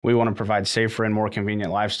We want to provide safer and more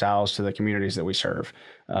convenient lifestyles to the communities that we serve.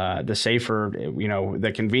 The safer,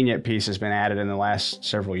 the convenient piece has been added in the last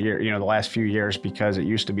several years, the last few years, because it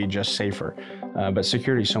used to be just safer. But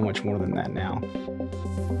security is so much more than that now.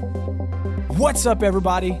 What's up,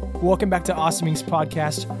 everybody? Welcome back to Awesome Inc.'s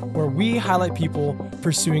podcast, where we highlight people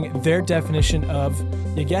pursuing their definition of,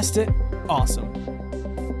 you guessed it, awesome.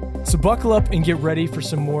 So buckle up and get ready for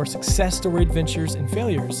some more success story adventures and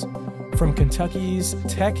failures from Kentucky's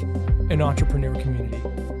tech and entrepreneur community.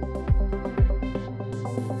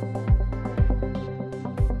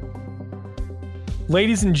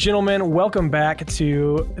 Ladies and gentlemen, welcome back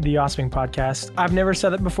to the Awesome Inc. podcast. I've never said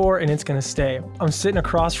that before, and it's going to stay. I'm sitting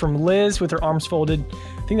across from Liz with her arms folded.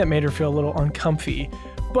 I think that made her feel a little uncomfy,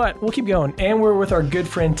 but we'll keep going. And we're with our good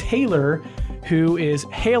friend Taylor, who is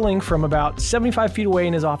hailing from about 75 feet away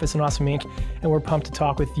in his office in Awesome Inc. And we're pumped to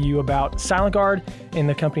talk with you about SilentGuard and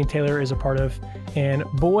the company Taylor is a part of. And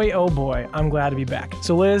boy, oh boy, I'm glad to be back.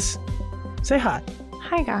 So Liz, say hi.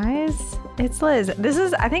 Hi guys, it's Liz. This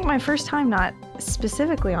is, I think, my first time not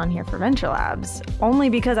specifically on here for Venture Labs, only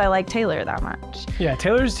because I like Taylor that much. Yeah,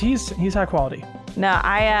 Taylor's, he's high quality. No,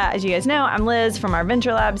 as you guys know, I'm Liz from our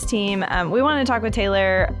Venture Labs team. We wanted to talk with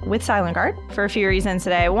Taylor with SilentGuard for a few reasons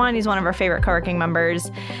today. One, he's one of our favorite co-working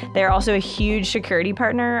members. They're also a huge security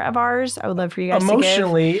partner of ours. I would love for you guys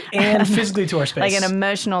emotionally and physically to our space. Like an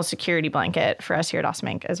emotional security blanket for us here at Awesome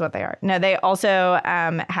Inc. is what they are. No, they also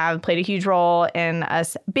have played a huge role in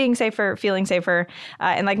us being safer, feeling safer.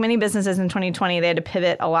 And like many businesses in 2020, they had to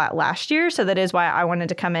pivot a lot last year. So that is why I wanted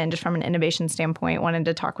to come in just from an innovation standpoint, wanted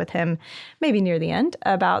to talk with him maybe near the end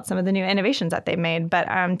about some of the new innovations that they've made. But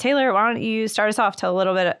Taylor, why don't you start us off? Tell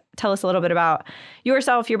us a little bit about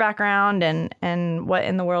yourself, your background, and what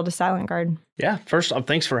in the world is SilentGuard. Yeah, first off,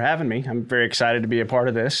 thanks for having me. I'm very excited to be a part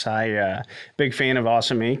of this. Big fan of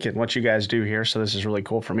Awesome Inc. and what you guys do here, so this is really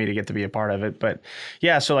cool for me to get to be a part of it. But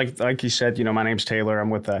yeah, so like you said, my name's Taylor.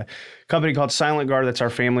 I'm with a company called SilentGuard. That's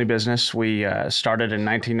our family business. We started in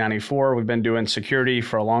 1994. We've been doing security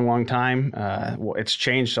for a long, long time. It's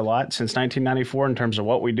changed a lot since 1994 in terms of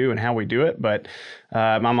what we do and how we do it. But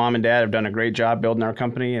my mom and dad have done a great job building our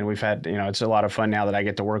company, and we've had, it's a lot of fun now that I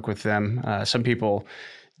get to work with them. Some people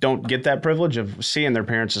don't get that privilege of seeing their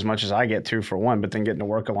parents as much as I get to, for one, but then getting to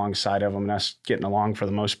work alongside of them and us getting along for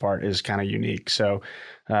the most part is kind of unique. So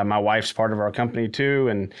my wife's part of our company too.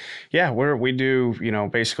 And yeah, we do,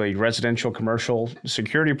 basically residential, commercial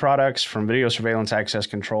security products, from video surveillance, access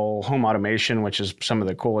control, home automation, which is some of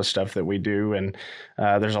the coolest stuff that we do. And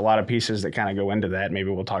there's a lot of pieces that kind of go into that. Maybe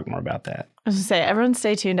we'll talk more about that. I was going to say, everyone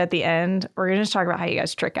stay tuned at the end. We're going to just talk about how you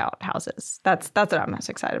guys trick out houses. That's what I'm most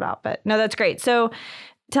excited about. But no, that's great. So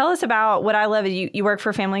tell us about what I love. You work for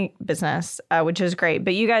a family business, which is great.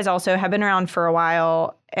 But you guys also have been around for a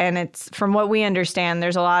while. And it's, from what we understand,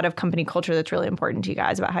 there's a lot of company culture that's really important to you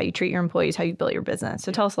guys about how you treat your employees, how you build your business.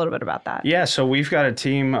 So tell us a little bit about that. Yeah, so we've got a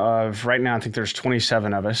team of, right now, I think there's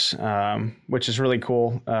 27 of us, which is really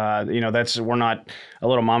cool. We're not a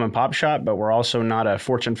little mom and pop shop, but we're also not a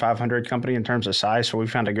Fortune 500 company in terms of size. So we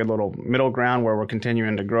found a good little middle ground where we're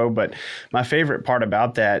continuing to grow. But my favorite part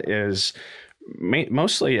about that is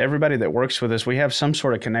mostly everybody that works with us, we have some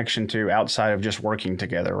sort of connection to outside of just working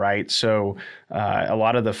together, right? So a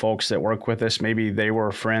lot of the folks that work with us, maybe they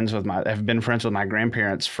were have been friends with my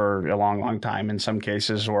grandparents for a long, long time in some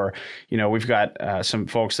cases, or, we've got some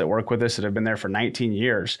folks that work with us that have been there for 19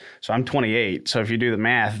 years. So I'm 28. So if you do the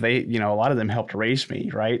math, a lot of them helped raise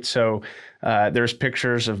me, right? So there's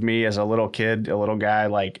pictures of me as a little kid, a little guy,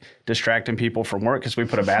 like distracting people from work because we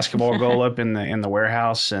put a basketball goal up in the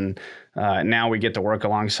warehouse, and now we get to work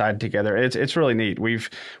alongside together. It's really neat.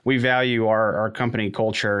 We value our company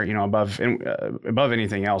culture, above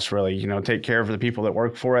anything else, really. Take care of the people that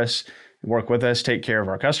work for us, work with us, take care of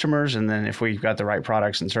our customers, and then if we've got the right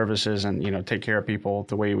products and services and take care of people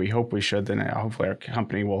the way we hope we should, then hopefully our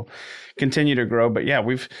company will continue to grow. But yeah,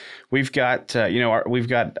 we've got we've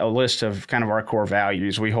got a list of kind of our core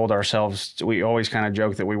values. We always kind of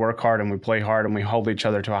joke that we work hard and we play hard and we hold each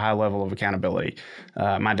other to a high level of accountability.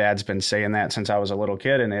 My dad's been saying that since I was a little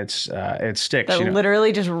kid, and it sticks. That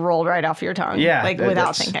literally just rolled right off your tongue,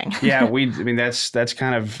 without thinking. Yeah, that's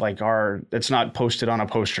kind of like it's not posted on a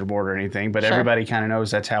poster board or anything, but sure, everybody kind of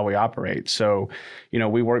knows that's how we operate. So,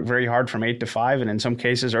 we work very hard from 8 to 5, and in some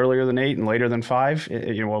cases earlier than 8 and later than 5.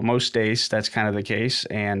 Most days that's kind of the case.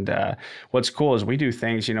 And what's cool is we do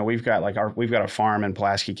things, we've got a farm in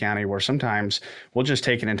Pulaski County where sometimes we'll just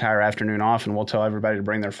take an entire afternoon off and we'll tell everybody to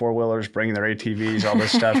bring their 4-wheelers, bring their ATVs, all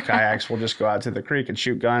this stuff, kayaks. We'll just go out to the creek and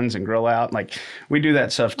shoot guns and grill out. Like, we do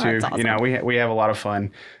that stuff too. That's awesome. We have a lot of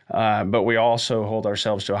fun. But we also hold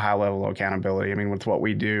ourselves to a high level of accountability. I mean, with what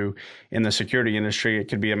we do in the security industry, it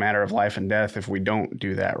could be a matter of life and death if we don't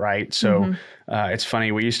do that right. So it's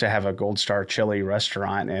funny, we used to have a Gold Star chili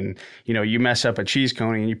restaurant, and you mess up a cheese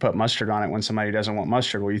coney and you put mustard on it when somebody doesn't want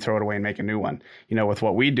mustard, well, you throw it away and make a new one. With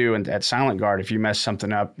what we do at Silent Guard, if you mess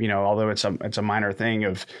something up, although it's a minor thing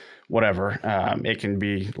of whatever, it can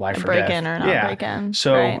be life or death. Break in or not break in.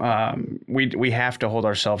 So right. We have to hold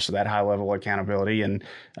ourselves to that high level of accountability, and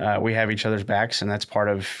we have each other's backs, and that's part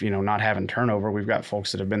of not having turnover. We've got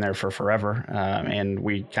folks that have been there for forever, and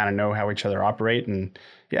we kind of know how each other operate, and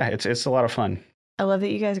yeah, it's a lot of fun. I love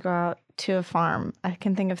that you guys go out to a farm. I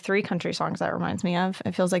can think of 3 country songs that reminds me of.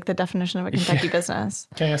 It feels like the definition of a Kentucky business.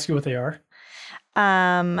 Can I ask you what they are?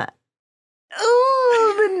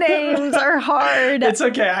 Ooh, the names are hard. It's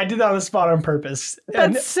okay. I did that on the spot on purpose.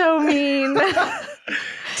 That's so mean.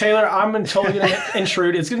 Taylor, I'm totally going to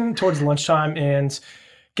intrude. It's getting towards lunchtime, and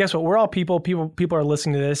guess what? We're all people. People are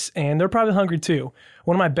listening to this, and they're probably hungry too.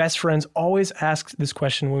 One of my best friends always asks this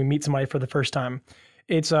question when we meet somebody for the first time.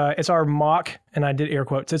 It's our mock, and I did air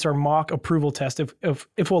quotes, it's our mock approval test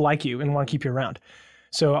if we'll like you and want to keep you around.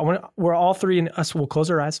 So we're all 3 and us will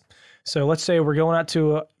close our eyes. So let's say we're going out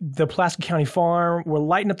to the Pulaski County farm, we're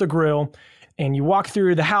lighting up the grill, and you walk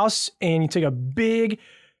through the house and you take a big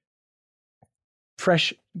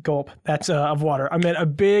fresh gulp. That's of water. I meant a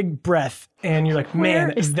big breath. And you're like,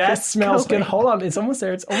 man, that smells good. Hold on. It's almost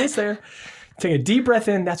there. It's almost there. Take a deep breath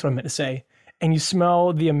in. That's what I meant to say. And you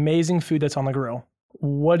smell the amazing food that's on the grill.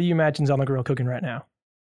 What do you imagine is on the grill cooking right now?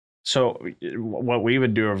 So what we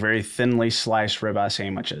would do are very thinly sliced ribeye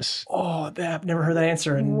sandwiches. Oh, I've never heard that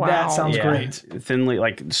answer, and that sounds great. Thinly,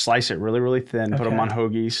 slice it really, really thin, put them on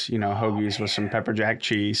hoagies, hoagies with some pepper jack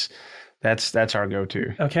cheese. That's our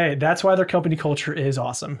go-to. Okay, that's why their company culture is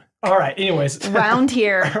awesome. All right, anyways. Round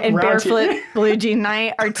Here and Barefoot Blue Jean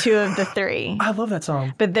Night are 2 of the 3. I love that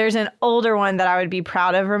song. But there's an older one that I would be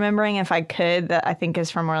proud of remembering if I could, that I think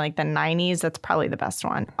is from more like the 90s. That's probably the best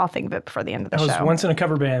one. I'll think of it before the end of the show. I was once in a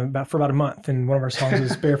cover band for about a month, and one of our songs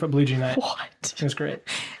was Barefoot Blue Jean Night. What? It was great.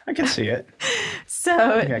 I can see it.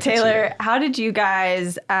 So, Taylor, how did you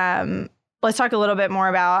guys... let's talk a little bit more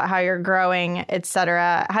about how you're growing, et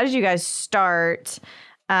cetera. How did you guys start,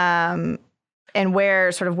 and where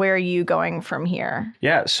are you going from here?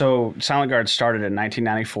 Yeah, so Silent Guard started in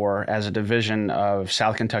 1994 as a division of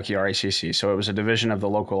South Kentucky RACC. So it was a division of the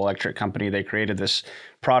local electric company. They created this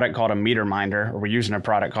product called a meter minder, or we're using a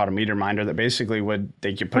product called a meter minder that basically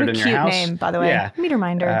they could put it in your house. What a cute name, by the way. Yeah. Meter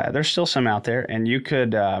minder. There's still some out there, and you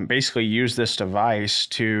could basically use this device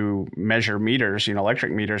to measure meters,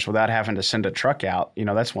 electric meters, without having to send a truck out.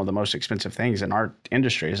 That's one of the most expensive things in our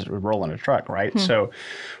industry is rolling a truck, right? So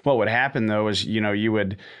what would happen, though, is, you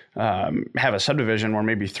would have a subdivision where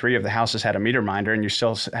maybe 3 of the houses had a meter minder, and you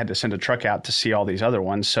still had to send a truck out to see all these other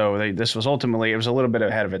ones. So this was ultimately, it was a little bit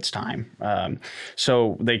ahead of its time.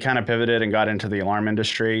 So they kind of pivoted and got into the alarm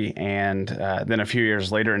industry. And then a few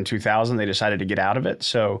years later in 2000, they decided to get out of it.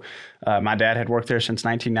 So my dad had worked there since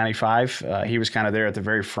 1995. He was kind of there at the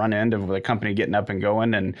very front end of the company getting up and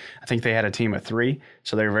going. And I think they had a team of 3.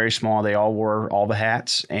 So they were very small. They all wore all the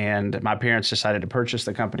hats. And my parents decided to purchase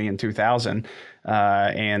the company in 2000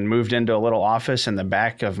 and moved into a little office in the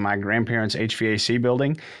back of my grandparents' HVAC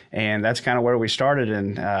building. And that's kind of where we started.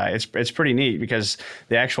 And it's pretty neat because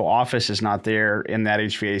the actual office is not there in that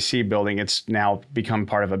HVAC building. It's now become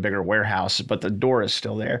part of a bigger warehouse, but the door is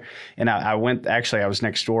still there. And I was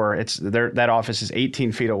next door. That office is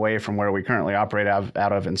 18 feet away from where we currently operate out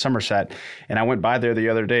of in Somerset. And I went by there the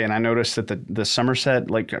other day and I noticed that the Somerset,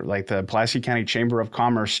 like the Pulaski County Chamber of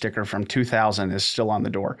Commerce sticker from 2000 is still on the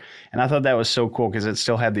door. And I thought that was so cool because it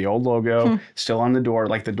still had the old logo still on the door.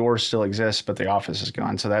 Like the door still exists, but the office is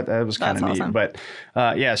gone. So that was kind of neat. Awesome. But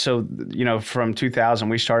so from 2000,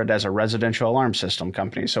 we started as a residential alarm system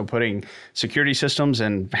company. So putting security systems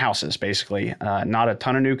in houses, basically. Not a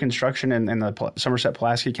ton of new construction in the Somerset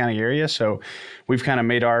Pulaski County area. So we've kind of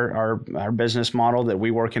made our business model that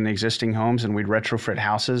we work in existing homes and we'd retrofit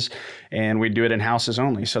houses and we do it in houses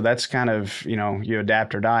only. So that's kind of, you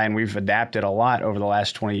adapt or die. And we've adapted a lot over the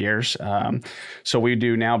last 20 years. So we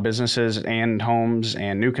do now businesses and homes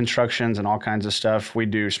and new constructions and all kinds of stuff. We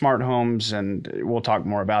do smart homes and we'll talk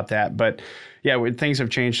more about that. But yeah, things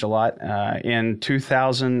have changed a lot. In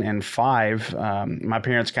 2005, my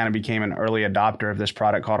parents kind of became an early adopter of this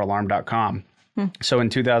product called Alarm.com. So in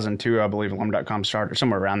 2002, I believe Alarm.com started,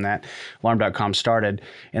 somewhere around that, Alarm.com started,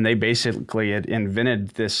 and they basically had invented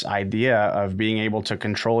this idea of being able to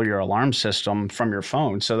control your alarm system from your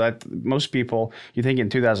phone. So that most people, you think in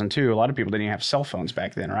 2002, a lot of people didn't even have cell phones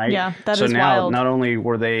back then, right? Yeah, that so is now, wild. not only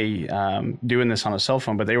were they doing this on a cell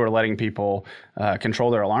phone, but they were letting people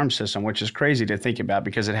control their alarm system, which is crazy to think about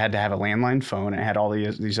because it had to have a landline phone. It had all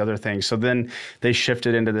these other things. So then they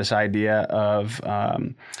shifted into this idea of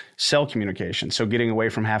cell communication. So getting away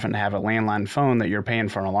from having to have a landline phone that you're paying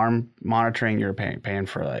for an alarm monitoring, you're paying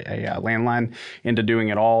for a landline, into doing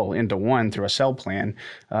it all into one through a cell plan.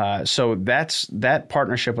 So that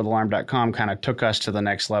partnership with Alarm.com kind of took us to the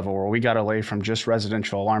next level, where we got away from just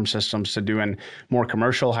residential alarm systems to doing more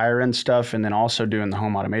commercial higher end stuff, and then also doing the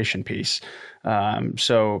home automation piece.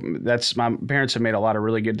 So my parents have made a lot of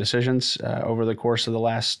really good decisions over the course of the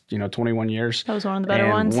last 21 years. That was one of the better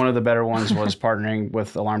ones. One of the better ones was partnering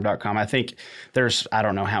with Alarm.com. I think there's, I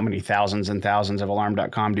don't know how many thousands and thousands of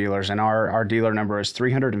Alarm.com dealers, and our dealer number is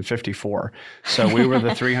 354. So we were the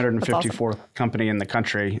 354th awesome. Company in the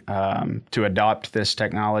country to adopt this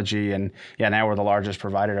technology, and now we're the largest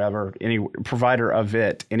provider of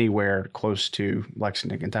it anywhere close to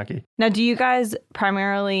Lexington, Kentucky. Now, do you guys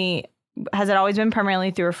primarily? Has it always been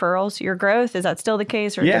primarily through referrals, your growth? Is that still the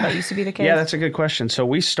case, or did that used to be the case? Yeah, that's a good question. So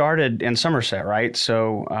we started in Somerset, right?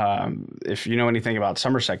 So if you know anything about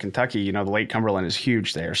Somerset, Kentucky, the Lake Cumberland is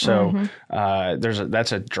huge there. So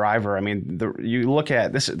that's a driver. I mean, you look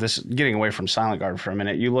at this, getting away from Silent Guard for a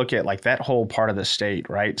minute, you look at like that whole part of the state,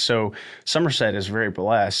 right? So Somerset is very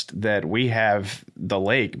blessed that we have the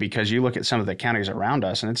lake, because you look at some of the counties around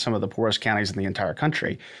us, and it's some of the poorest counties in the entire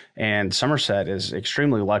country. And Somerset is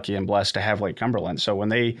extremely lucky and blessed to have Lake Cumberland. So when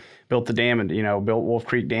they built the dam and, built Wolf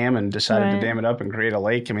Creek Dam and decided to dam it up and create a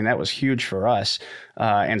lake, I mean, that was huge for us.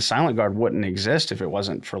 And Silent Guard wouldn't exist if it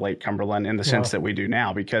wasn't for Lake Cumberland in the sense that we do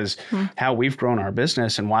now, because how we've grown our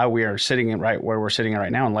business and why we are sitting right where we're sitting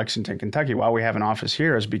right now in Lexington, Kentucky, why we have an office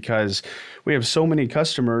here, is because we have so many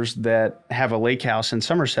customers that have a lake house in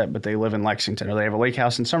Somerset, but they live in Lexington, or they have a lake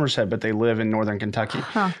house in Somerset, but they live in Northern Kentucky.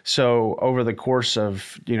 So over the course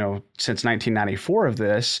of, since 1994 of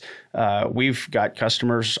this, we've got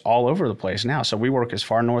customers all over the place now. So we work as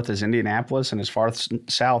far north as Indianapolis and as far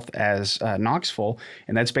south as Knoxville,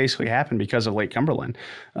 and that's basically happened because of Lake Cumberland.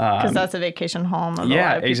 Because that's a vacation home of a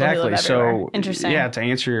lot of people exactly. who live everywhere. So interesting. Yeah, to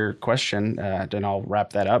answer your question, then I'll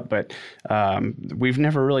wrap that up. But we've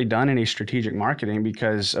never really done any strategic marketing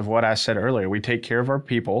because of what I said earlier. We take care of our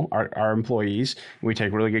people, our employees. We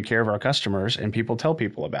take really good care of our customers, and people tell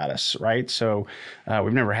people about us, right? So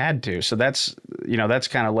we've never had to. So that's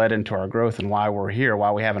kind of led into our growth, and why we're here,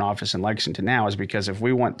 why we have an office in Lexington now, is because if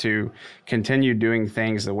we want to continue doing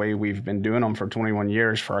things the way we've been doing them for 21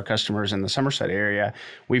 years for our customers in the Somerset area,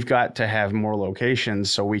 we've got to have more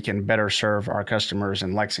locations so we can better serve our customers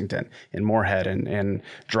in Lexington, in Moorhead, and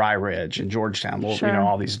Dry Ridge, and Georgetown,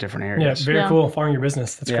 all these different areas. Yeah, very cool. Following your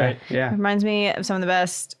business. That's great. Yeah. It reminds me of some of the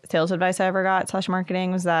best sales advice I ever got /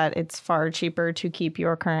 marketing was that it's far cheaper to keep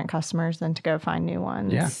your current customers than to go find new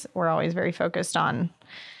ones. Yeah. We're always very focused on,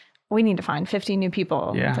 we need to find 50 new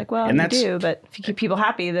people. Yeah. It's like, well, you do, but if you keep people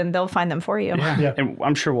happy, then they'll find them for you. Yeah. And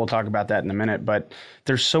I'm sure we'll talk about that in a minute, but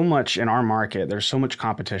there's so much in our market. There's so much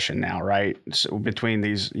competition now, right? So between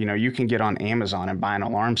these, you can get on Amazon and buy an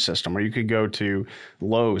alarm system, or you could go to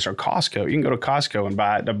Lowe's or Costco. You can go to Costco and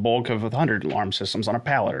buy the bulk of 100 alarm systems on a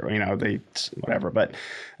pallet, or, whatever. But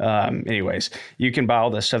anyways, you can buy all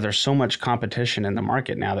this stuff. There's so much competition in the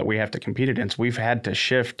market now that we have to compete against. We've had to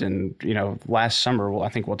shift, and, last summer, I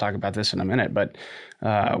think we'll talk about this in a minute, but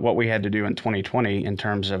what we had to do in 2020 in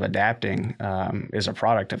terms of adapting is a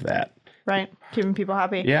product of that. Right. Keeping people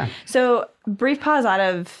happy. Yeah. So brief pause out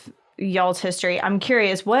of y'all's history. I'm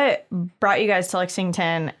curious, what brought you guys to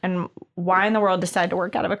Lexington, and why in the world decide to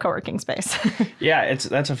work out of a co-working space? Yeah,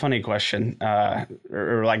 that's a funny question.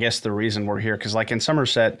 Or I guess the reason we're here, because like in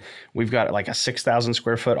Somerset, we've got like a 6,000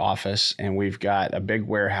 square foot office, and we've got a big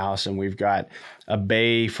warehouse, and we've got a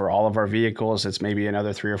bay for all of our vehicles. It's maybe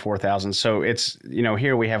another 3,000 or 4,000. So it's,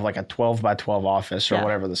 here we have like a 12 by 12 office, or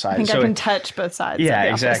whatever the size. I think I can touch both sides. Yeah, of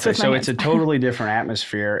the exactly. So it's a hands. totally different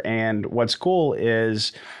atmosphere. And what's cool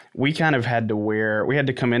is we kind of had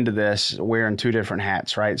to come into this wearing two different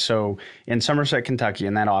hats, right? So in Somerset, Kentucky,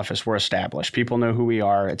 in that office, we're established. People know who we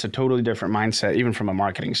are. It's a totally different mindset, even from a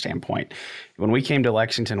marketing standpoint. When we came to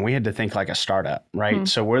Lexington, we had to think like a startup, right?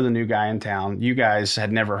 So we're the new guy in town. You guys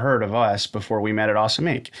had never heard of us before we met at Awesome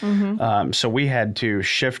Inc. So we had to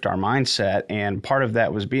shift our mindset, and part of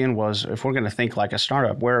that was if we're going to think like a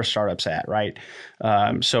startup, where are startups at, right?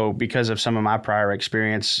 So because of some of my prior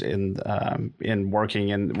experience in working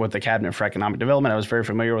with the Cabinet for Economic Development, I was very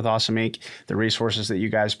familiar with Awesome Inc., the resources that you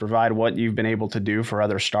guys provide, what you've been able to do for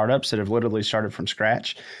other startups that have literally started from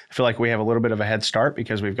scratch. I feel like we have a little bit of a head start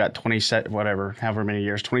because we've got 27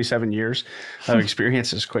 years of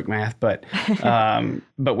experience is quick math, but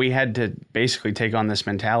we had to basically take on this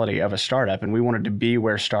mentality of a startup, and we wanted to be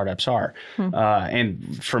where startups are.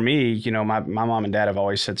 And for me, you know, my mom and dad have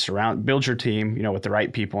always said, build your team, you know, with the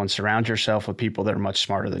right people, and surround yourself with people that are much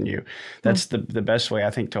smarter than you. That's the best way, I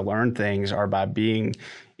think, to learn things are by being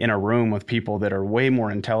in a room with people that are way more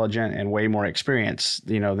intelligent and way more experienced,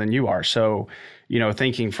 you know, than you are. So, you know,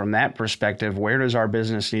 thinking from that perspective, where does our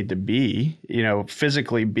business need to be, you know,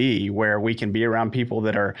 physically be where we can be around people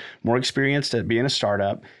that are more experienced at being a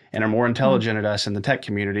startup and are more intelligent at us in the tech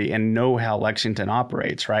community and know how Lexington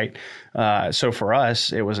operates, right? So for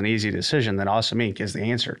us, it was an easy decision that Awesome Inc. is the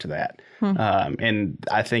answer to that. And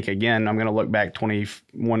I think, again, I'm going to look back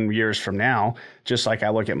 21 years from now, just like I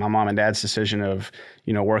look at my mom and dad's decision of,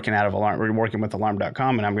 you know, working with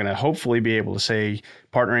Alarm.com, and I'm going to hopefully be able to say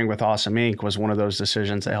partnering with Awesome Inc. was one of those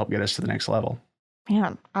decisions that helped get us to the next level.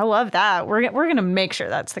 Man, I love that. We're going to make sure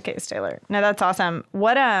that's the case, Taylor. No, that's awesome.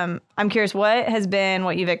 What I'm curious, what has been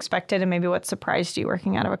what you've expected and maybe what surprised you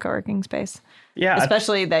working out of a co-working space? Yeah.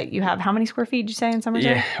 Especially that you have, how many square feet did you say in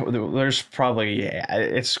Somerset? Yeah, there's probably,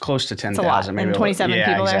 it's close to 10,000. Maybe 27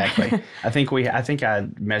 people there. Yeah, exactly. I think I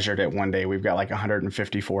measured it one day. We've got like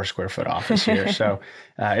 154 square foot office here. So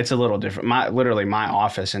it's a little different. My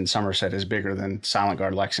office in Somerset is bigger than Silent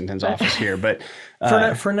Guard Lexington's office here. But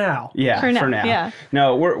for now. Yeah, for now. Yeah.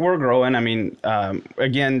 No, we're growing. I mean,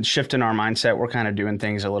 again, shifting our mindset, we're kind of doing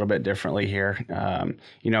things a little bit differently here.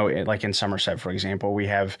 You know, like in Somerset, for example, we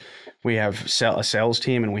have a sales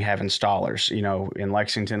team and we have installers. You know, in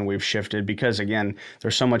Lexington, we've shifted because, again,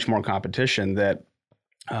 there's so much more competition that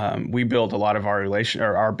we build a lot of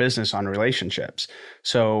our business on relationships.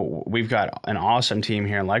 So we've got an awesome team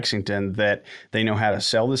here in Lexington that they know how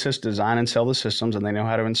to design and sell the systems, and they know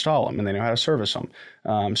how to install them, and they know how to service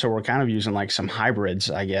them. So we're kind of using like some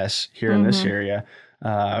hybrids, I guess, here in this area.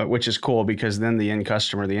 Which is cool because then the end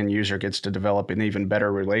customer, the end user gets to develop an even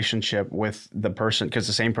better relationship with the person, because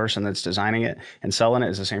the same person that's designing it and selling it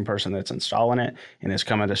is the same person that's installing it and is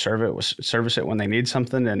coming to service it when they need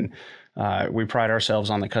something. And we pride ourselves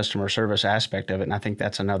on the customer service aspect of it. And I think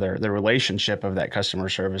that's the relationship of that customer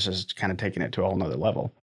service is kind of taking it to a whole nother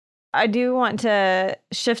level. I do want to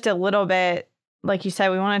shift a little bit. Like you said,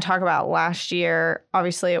 we want to talk about last year.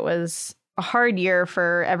 Obviously, it was a hard year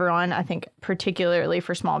for everyone, I think, particularly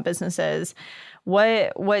for small businesses.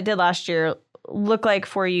 What did last year look like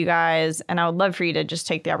for you guys? And I would love for you to just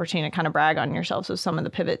take the opportunity to kind of brag on yourselves with some of the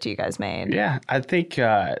pivots you guys made. Yeah, I think,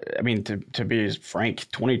 to be frank,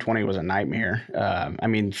 2020 was a nightmare.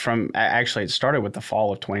 Actually, it started with the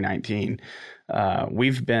fall of 2019.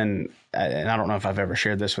 We've been, and I don't know if I've ever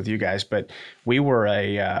shared this with you guys, but we were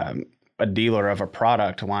a dealer of a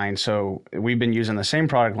product line. So we've been using the same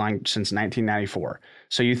product line since 1994.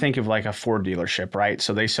 So you think of like a Ford dealership, right?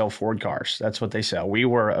 So they sell Ford cars. That's what they sell. We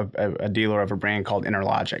were a dealer of a brand called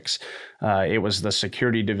Interlogix. It was the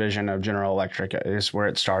security division of General Electric is where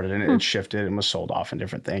it started, and it shifted and was sold off in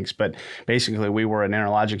different things. But basically, we were an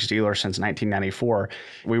Interlogix dealer since 1994.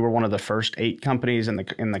 We were one of the first 8 companies in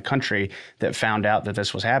the country that found out that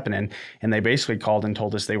this was happening, and they basically called and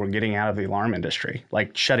told us they were getting out of the alarm industry,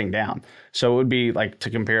 like shutting down. So it would be like, to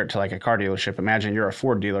compare it to like a car dealership. Imagine you're a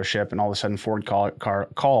Ford dealership, and all of a sudden Ford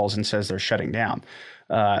calls and says they're shutting down.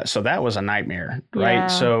 So that was a nightmare, right? Yeah.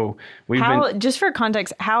 So just for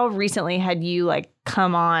context, how recently had you like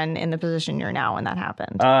come on in the position you're now when that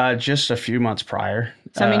happened? Just a few months prior.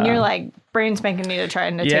 So, I mean, you're like brain spanking new to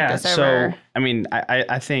trying to take this over. So, I mean,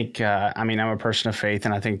 I think, I'm a person of faith,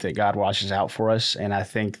 and I think that God watches out for us. And I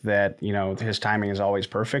think that, you know, his timing is always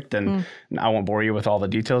perfect. And I won't bore you with all the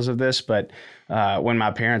details of this, but when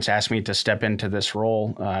my parents asked me to step into this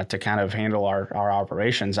role to kind of handle our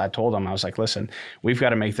operations, I told them, I was like, listen, we've got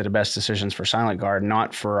to make the best decisions for Silent Guard,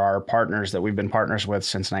 not for our partners that we've been partners with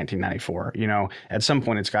since 1994. You know, at some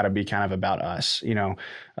point, it's got to be kind of about us, you know.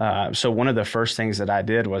 So one of the first things that I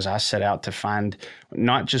did was I set out to find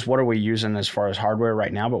not just what are we using as far as hardware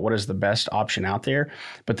right now, but what is the best option out there,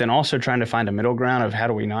 but then also trying to find a middle ground of how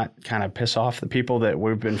do we not kind of piss off the people that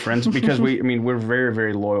we've been friends, because we're very,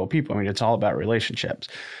 very loyal people. I mean, it's all about relationships.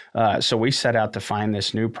 So we set out to find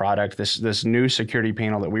this new product, this new security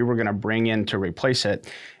panel that we were going to bring in to replace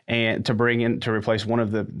it, and to replace one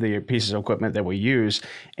of the pieces of equipment that we use.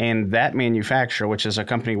 And that manufacturer, which is a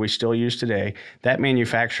company we still use today, that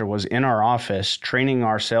manufacturer was in our office training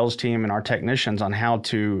our sales team and our technicians on how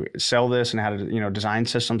to sell this and how to design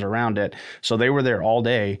systems around it. So they were there all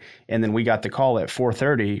day, and then we got the call at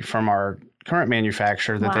 4:30 from our current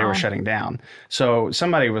manufacturer that they were shutting down. So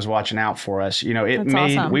somebody was watching out for us. That's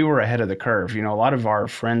awesome. We were ahead of the curve. A lot of our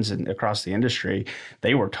friends across the industry,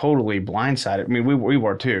 they were totally blindsided. I mean, we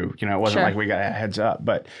were too. It wasn't like we got a heads up,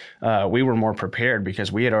 but we were more prepared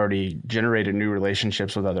because we had already generated new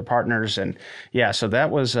relationships with other partners. And so that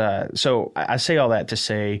was, so I say all that to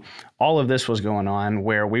say, all of this was going on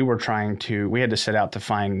where we had to set out to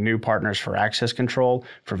find new partners for access control,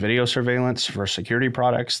 for video surveillance, for security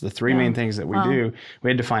products, the three main things that we do. We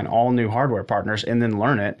had to find all new hardware partners and then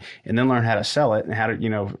learn it, and then learn how to sell it and how to,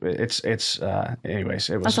 anyways,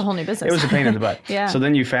 that's a whole new business. It was a pain in the butt. So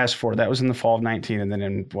then you fast forward, that was in the fall of 19, and then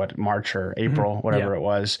in March or April, whatever it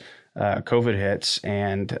was, COVID hits,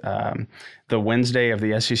 and the Wednesday of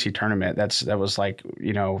the SEC tournament, that was like,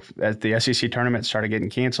 as the SEC tournament started getting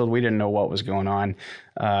canceled, we didn't know what was going on.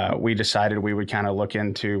 We decided we would kind of look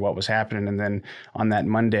into what was happening. And then on that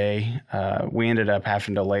Monday, we ended up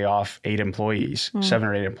having to lay off 7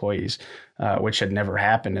 or 8 employees, which had never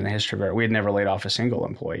happened in the history of it. We had never laid off a single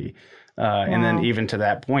employee. And then even to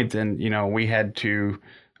that point, then, we had to,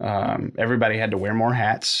 everybody had to wear more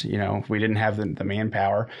hats. We didn't have the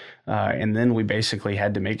manpower. And then we basically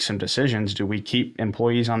had to make some decisions. Do we keep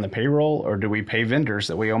employees on the payroll, or do we pay vendors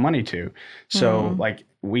that we owe money to? So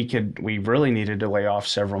we really needed to lay off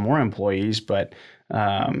several more employees, but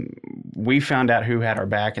we found out who had our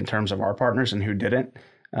back in terms of our partners and who didn't.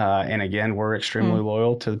 And again, we're extremely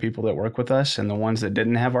loyal to the people that work with us, and the ones that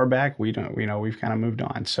didn't have our back, we've kind of moved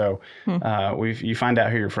on. So you find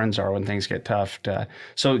out who your friends are when things get tough.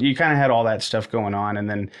 So you kind of had all that stuff going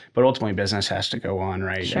on, but ultimately business has to go on,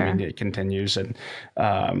 right? Sure. I mean, it continues. And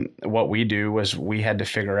what we do was we had to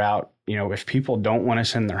figure out, if people don't want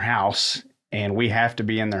us in their house and we have to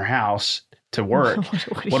be in their house to work,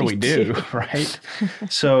 what do we do? Right?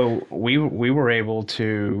 So we were able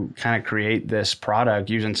to kind of create this product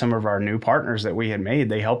using some of our new partners that we had made.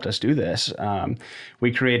 They helped us do this.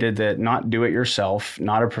 We created that not do it yourself,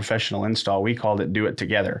 not a professional install. We called it do it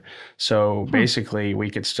together. So basically we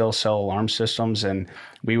could still sell alarm systems, and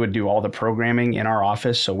we would do all the programming in our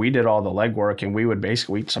office. So we did all the legwork, and we would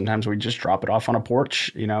sometimes we'd just drop it off on a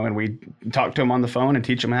porch, and we'd talk to them on the phone and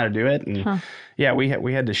teach them how to do it. And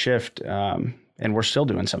we had to shift, and we're still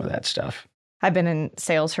doing some of that stuff. I've been in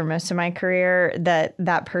sales for most of my career.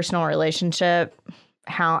 That personal relationship,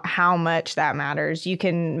 how much that matters. You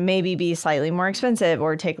can maybe be slightly more expensive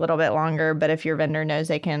or take a little bit longer, but if your vendor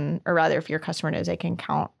knows if your customer knows they can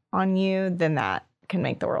count on you, then that can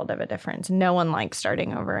make the world of a difference. No one likes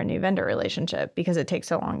starting over a new vendor relationship because it takes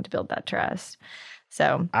so long to build that trust.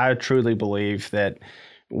 So I truly believe that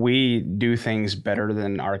we do things better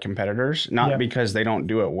than our competitors, not because they don't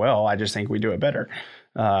do it well. I just think we do it better.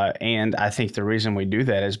 And I think the reason we do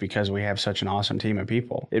that is because we have such an awesome team of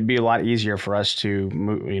people. It'd be a lot easier for us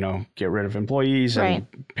to, get rid of employees and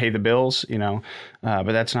pay the bills,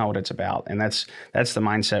 but that's not what it's about. And that's the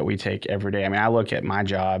mindset we take every day. I mean, I look at my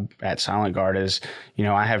job at Silent Guard as,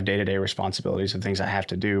 I have day-to-day responsibilities and things I have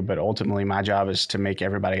to do, but ultimately my job is to make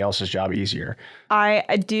everybody else's job easier.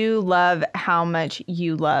 I do love how much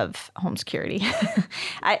you love home security.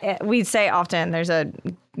 We say often, there's a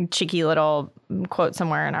cheeky little quote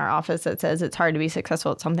somewhere in our office that says it's hard to be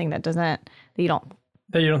successful at something that you don't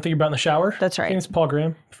think about in the shower. That's right. I think it's Paul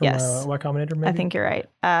Graham from Y Combinator. Maybe. I think you're right.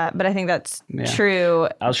 But I think that's true.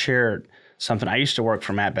 I'll share something. I used to work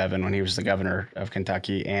for Matt Bevin when he was the governor of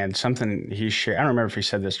Kentucky, and something he shared, I don't remember if he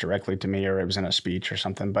said this directly to me or it was in a speech or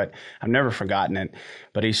something, but I've never forgotten it.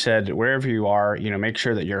 But he said, wherever you are, make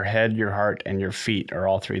sure that your head, your heart, and your feet are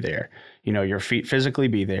all three there. Your feet physically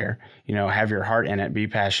be there, have your heart in it, be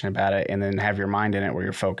passionate about it, and then have your mind in it where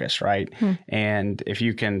you're focused, right? And if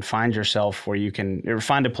you can find yourself where you can, or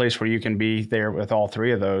find a place where you can be there with all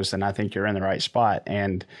three of those, then I think you're in the right spot.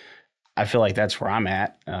 And I feel like that's where I'm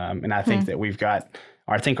at. And I think that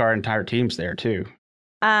I think our entire team's there too.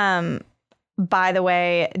 By the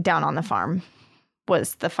way, Down on the Farm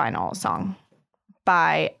was the final song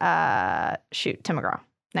by Tim McGraw,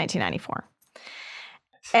 1994.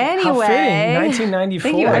 Anyway, how fitting,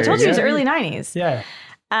 1994. Thank you. I told you it was early 90s. Yeah.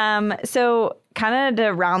 So kind of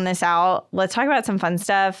to round this out, let's talk about some fun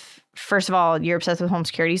stuff. First of all, you're obsessed with home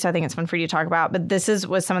security, so I think it's fun for you to talk about. But this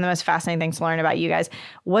was some of the most fascinating things to learn about you guys.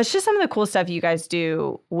 What's just some of the cool stuff you guys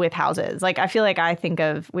do with houses? Like, I feel like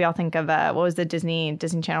we all think of what was the Disney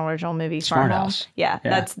Channel original movie, Smart House. Yeah,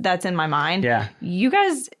 that's in my mind. Yeah, you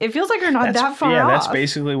guys, it feels like you're not that far off. Yeah, that's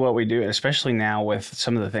basically what we do, especially now with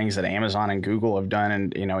some of the things that Amazon and Google have done,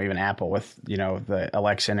 and even Apple with the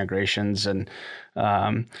Alexa integrations, and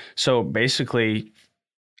so basically,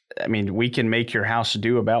 I mean, we can make your house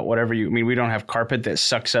do about whatever we don't have carpet that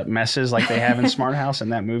sucks up messes like they have in Smart House in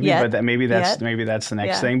that movie, but maybe that's the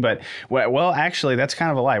next thing. But well, actually, that's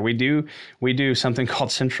kind of a lie. We do something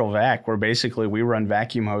called Central Vac, where basically we run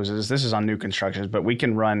vacuum hoses. This is on new constructions, but we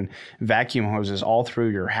can run vacuum hoses all through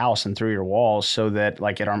your house and through your walls, so that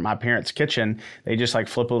like at my parents' kitchen, they just like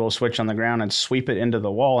flip a little switch on the ground and sweep it into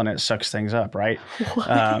the wall, and it sucks things up, right?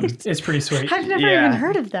 It's pretty sweet. I've never even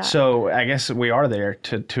heard of that. So I guess we are there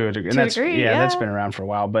to a degree. And that's, that's been around for a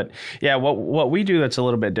while. But yeah, what we do that's a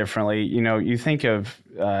little bit differently, you think of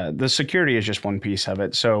the security is just one piece of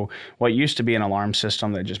it. So what used to be an alarm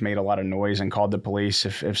system that just made a lot of noise and called the police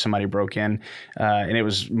if somebody broke in, and it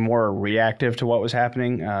was more reactive to what was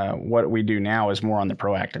happening. What we do now is more on the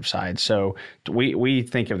proactive side. So we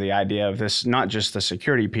think of the idea of this, not just the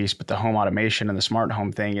security piece, but the home automation and the smart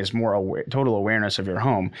home thing is more total awareness of your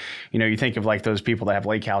home. You think of like those people that have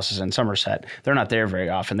lake houses in Somerset. They're not there very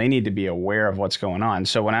often. They need to be aware of what's going on.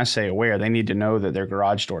 So when I say aware, they need to know that their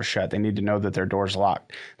garage door's shut. They need to know that their door's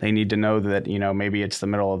locked. They need to know that, maybe it's the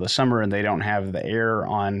middle of the summer and they don't have the air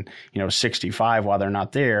on, 65 while they're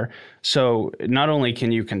not there. So not only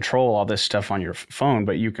can you control all this stuff on your phone,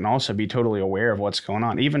 but you can also be totally aware of what's going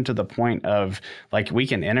on, even to the point of like we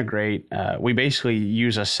can integrate. We basically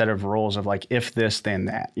use a set of rules of like, if this, then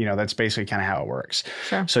that. That's basically kind of how it works.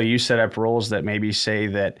 Sure. So you set up rules that maybe say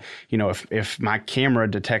that, if my camera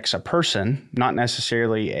detects a person, not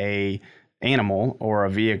necessarily a animal or a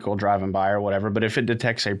vehicle driving by or whatever, but if it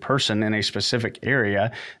detects a person in a specific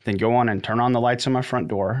area, then go on and turn on the lights on my front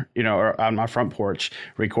door, or on my front porch,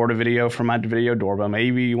 record a video from my video doorbell.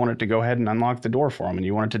 Maybe you want it to go ahead and unlock the door for them, and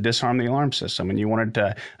you want it to disarm the alarm system, and you want it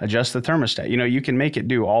to adjust the thermostat. You can make it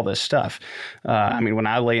do all this stuff. When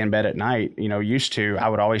I lay in bed at night, I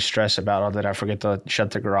would always stress about, oh, did I forget to shut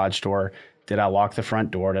the garage door? Did I lock the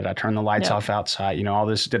front door? Did I turn the lights off outside? All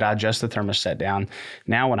this. Did I adjust the thermostat down?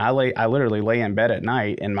 Now, when I literally lay in bed at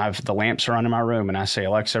night and the lamps are on in my room, and I say,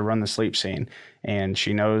 Alexa, run the sleep scene. And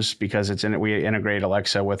she knows because we integrate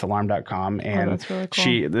Alexa with alarm.com. And that's really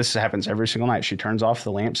cool. This happens every single night. She turns off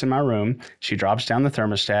the lamps in my room. She drops down the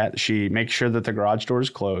thermostat. She makes sure that the garage door is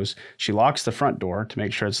closed. She locks the front door to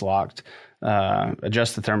make sure it's locked.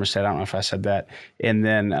 Adjust the thermostat. I don't know if I said that. And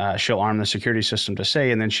then she'll arm the security system to say,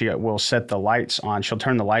 and then she will set the lights on. She'll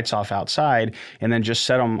turn the lights off outside and then just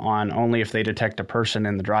set them on only if they detect a person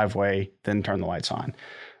in the driveway, then turn the lights on.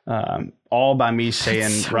 All by me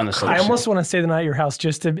saying, run the sleep. I almost want to stay the night at your house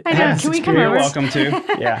just to. I know. Can we come over? You're welcome to.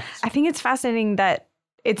 Yeah. I think it's fascinating that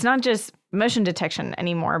it's not just motion detection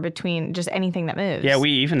anymore between just anything that moves. Yeah, we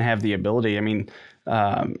even have the ability.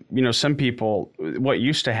 Some people, what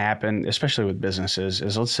used to happen, especially with businesses,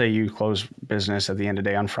 is let's say you close business at the end of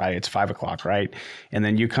the day on Friday, it's 5 o'clock, right? And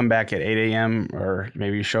then you come back at 8 a.m. or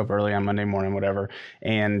maybe you show up early on Monday morning, whatever,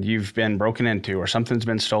 and you've been broken into or something's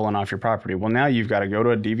been stolen off your property. Well, now you've got to go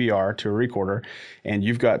to a DVR, to a recorder, and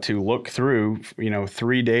you've got to look through,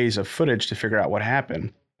 3 days of footage to figure out what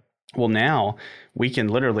happened. Well, now we can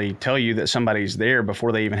literally tell you that somebody's there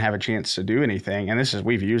before they even have a chance to do anything. And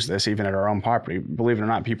we've used this even at our own property. Believe it or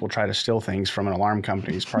not, people try to steal things from an alarm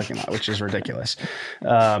company's parking lot, which is ridiculous.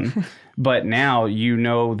 But now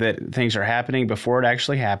that things are happening before it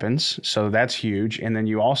actually happens. So that's huge. And then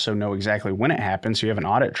you also know exactly when it happens. So you have an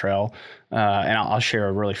audit trail. And I'll share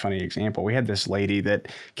a really funny example. We had this lady that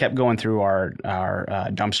kept going through our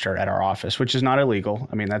dumpster at our office, which is not illegal.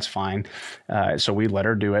 That's fine. So we let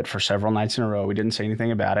her do it for several nights in a row. We didn't say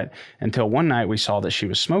anything about it until one night we saw that she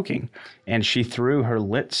was smoking, and she threw her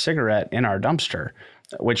lit cigarette in our dumpster,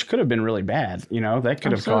 which could have been really bad. That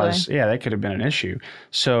could have caused, that could have been an issue.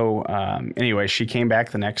 So anyway, she came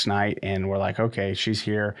back the next night and we're like, okay, she's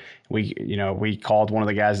here. We called one of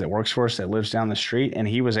the guys that works for us that lives down the street, and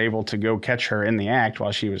he was able to go catch her in the act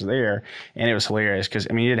while she was there. And it was hilarious because,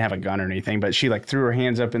 he didn't have a gun or anything, but she threw her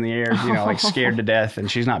hands up in the air, scared to death, and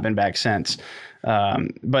she's not been back since.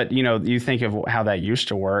 But you think of how that used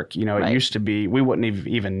to work. It used to be we wouldn't have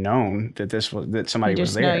even known that somebody was there. You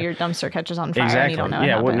just know your dumpster catches on fire. Exactly. And you don't know.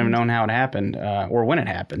 Yeah, wouldn't have known how it happened or when it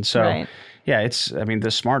happened. So. Right. Yeah, the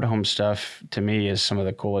smart home stuff to me is some of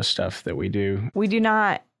the coolest stuff that we do. We do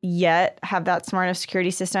not yet have that smart of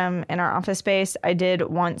security system in our office space. I did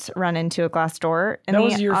once run into a glass door in That the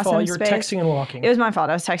was your awesome fault. You were space. texting and walking. It was my fault.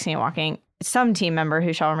 I was texting and walking. Some team member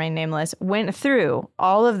who shall remain nameless went through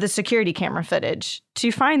all of the security camera footage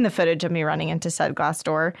to find the footage of me running into said glass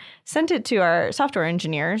door, sent it to our software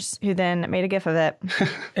engineers, who then made a GIF of it.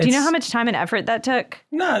 Do you know how much time and effort that took?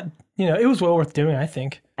 Not, it was well worth doing, I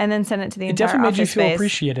think. And then sent it to the It entire definitely made you office feel space.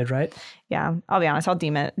 appreciated, right? Yeah, I'll be honest. I'll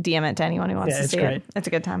DM it to anyone who wants to it's see great. it. It's a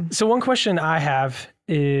good time. So one question I have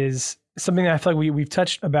is something that I feel like we've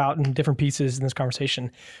touched about in different pieces in this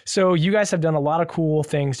conversation. So you guys have done a lot of cool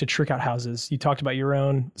things to trick out houses. You talked about your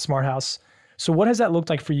own smart house. So what has that looked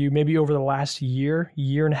like for you maybe over the last year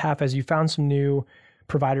and a half as you found some new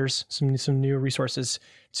providers, some new resources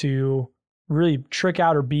to really trick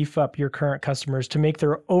out or beef up your current customers to make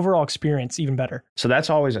their overall experience even better? So that's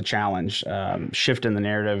always a challenge, shifting the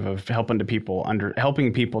narrative of helping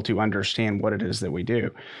people to understand what it is that we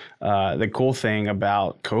do. The cool thing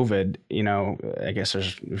about COVID, I guess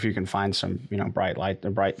if you can find some,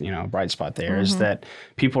 bright spot there, is that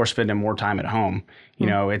people are spending more time at home.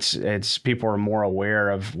 It's people are more aware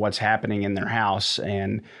of what's happening in their house,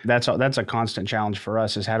 and that's a constant challenge for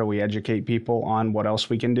us. Is how do we educate people on what else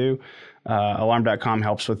we can do? Alarm.com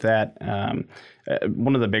helps with that.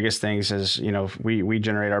 One of the biggest things is, we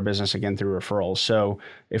generate our business again through referrals. So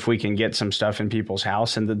if we can get some stuff in people's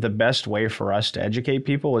house, and the best way for us to educate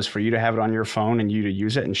people is for you to have it on your phone and you to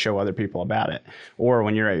use it and show other people about it. Or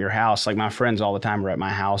when you're at your house, like my friends all the time are at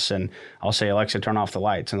my house and I'll say, Alexa, turn off the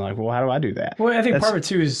lights. And they're like, well, how do I do that? Well, I think part of it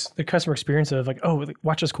too is the customer experience of like, oh,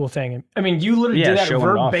 watch this cool thing. I mean, you literally did that showing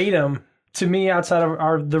it off. verbatim to me outside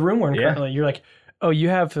of the room we're in currently. You're like, oh, you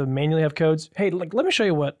have to manually have codes. Hey, let me show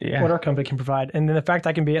you what our company can provide. And then the fact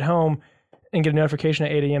I can be at home and get a notification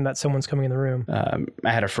at 8 a.m. that someone's coming in the room.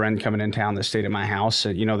 I had a friend coming in town that stayed at my house.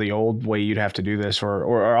 The old way you'd have to do this,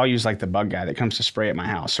 or I'll use like the bug guy that comes to spray at my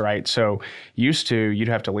house, right? So you'd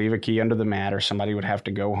have to leave a key under the mat, or somebody would have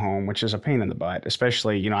to go home, which is a pain in the butt.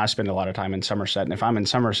 Especially, I spend a lot of time in Somerset, and if I'm in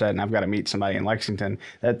Somerset and I've got to meet somebody in Lexington,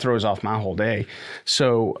 that throws off my whole day.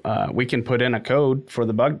 So we can put in a code for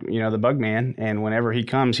the bug man, and whenever he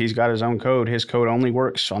comes, he's got his own code. His code only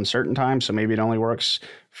works on certain times, so maybe it only works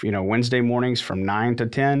Wednesday mornings from 9 to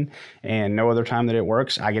 10, and no other time that it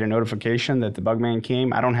works. I get a notification that the bug man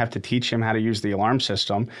came. I don't have to teach him how to use the alarm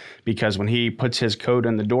system, because when he puts his code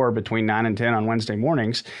in the door between 9 and 10 on Wednesday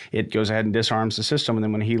mornings, it goes ahead and disarms the system. And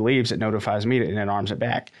then when he leaves, it notifies me and it arms it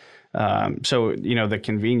back. So the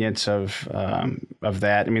convenience of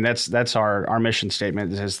that. I mean, that's our mission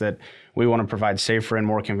statement, is that we want to provide safer and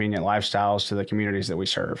more convenient lifestyles to the communities that we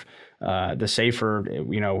serve.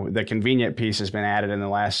 The convenient piece has been added in the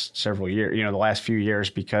last several years, the last few years,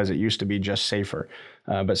 because it used to be just safer.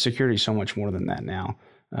 But security is so much more than that now.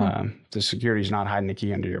 The security is not hiding the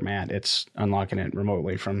key under your mat. It's unlocking it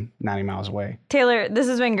remotely from 90 miles away. Taylor, this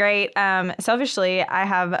has been great. Selfishly, I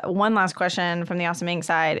have one last question from the Awesome Inc.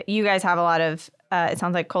 side. You guys have a lot of, it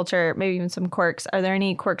sounds like, culture, maybe even some quirks. Are there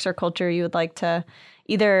any quirks or culture you would like to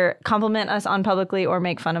either compliment us on publicly or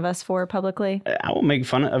make fun of us for publicly? I won't make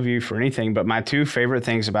fun of you for anything, but my two favorite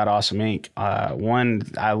things about Awesome Inc. One,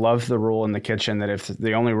 I love the rule in the kitchen that if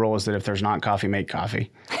the only rule is that if there's not coffee, make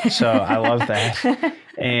coffee. So I love that.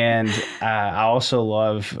 And I also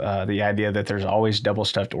love the idea that there's always double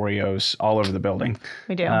stuffed Oreos all over the building.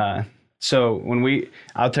 We do. So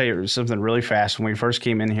I'll tell you something really fast. When we first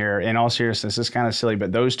came in here, in all seriousness, it's kind of silly,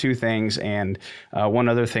 but those two things and one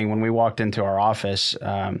other thing, when we walked into our office,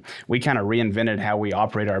 we kind of reinvented how we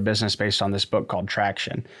operate our business based on this book called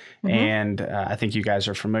Traction. And I think you guys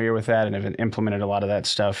are familiar with that and have implemented a lot of that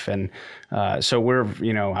stuff. And so we're,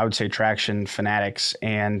 I would say Traction fanatics.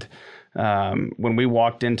 And when we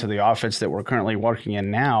walked into the office that we're currently working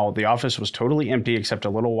in now, the office was totally empty except a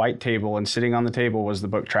little white table, and sitting on the table was the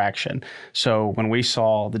book Traction. So when we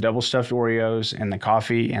saw the double stuffed Oreos and the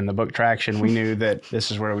coffee and the book Traction, we knew that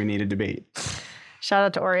this is where we needed to be. Shout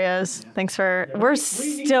out to Oreos. We're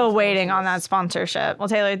still waiting on that sponsorship. Well,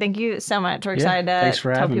 Taylor, thank you so much. We're excited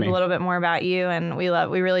to tell people a little bit more about you, and we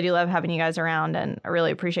really do love having you guys around, and I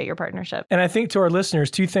really appreciate your partnership. And I think to our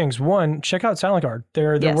listeners, two things. One, check out Silent Guard.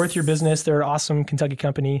 They're worth your business. They're an awesome Kentucky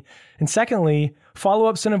company. And secondly, follow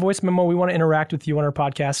up, send a voice memo. We want to interact with you on our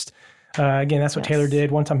podcast. Again, that's what Taylor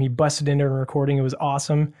did. One time he busted into a recording. It was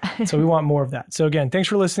awesome. So we want more of that. So again, thanks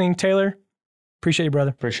for listening, Taylor. Appreciate you,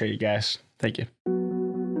 brother. Appreciate you guys. Thank you.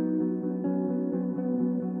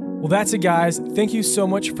 Well, that's it, guys. Thank you so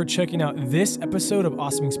much for checking out this episode of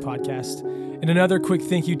Awesome Inc.'s podcast. And another quick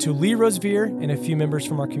thank you to Lee Rosevere and a few members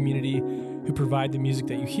from our community who provide the music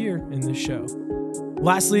that you hear in this show.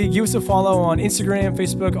 Lastly, give us a follow on Instagram,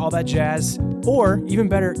 Facebook, all that jazz. Or even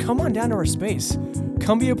better, come on down to our space.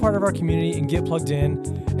 Come be a part of our community and get plugged in,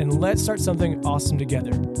 and let's start something awesome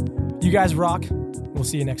together. You guys rock. We'll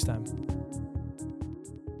see you next time.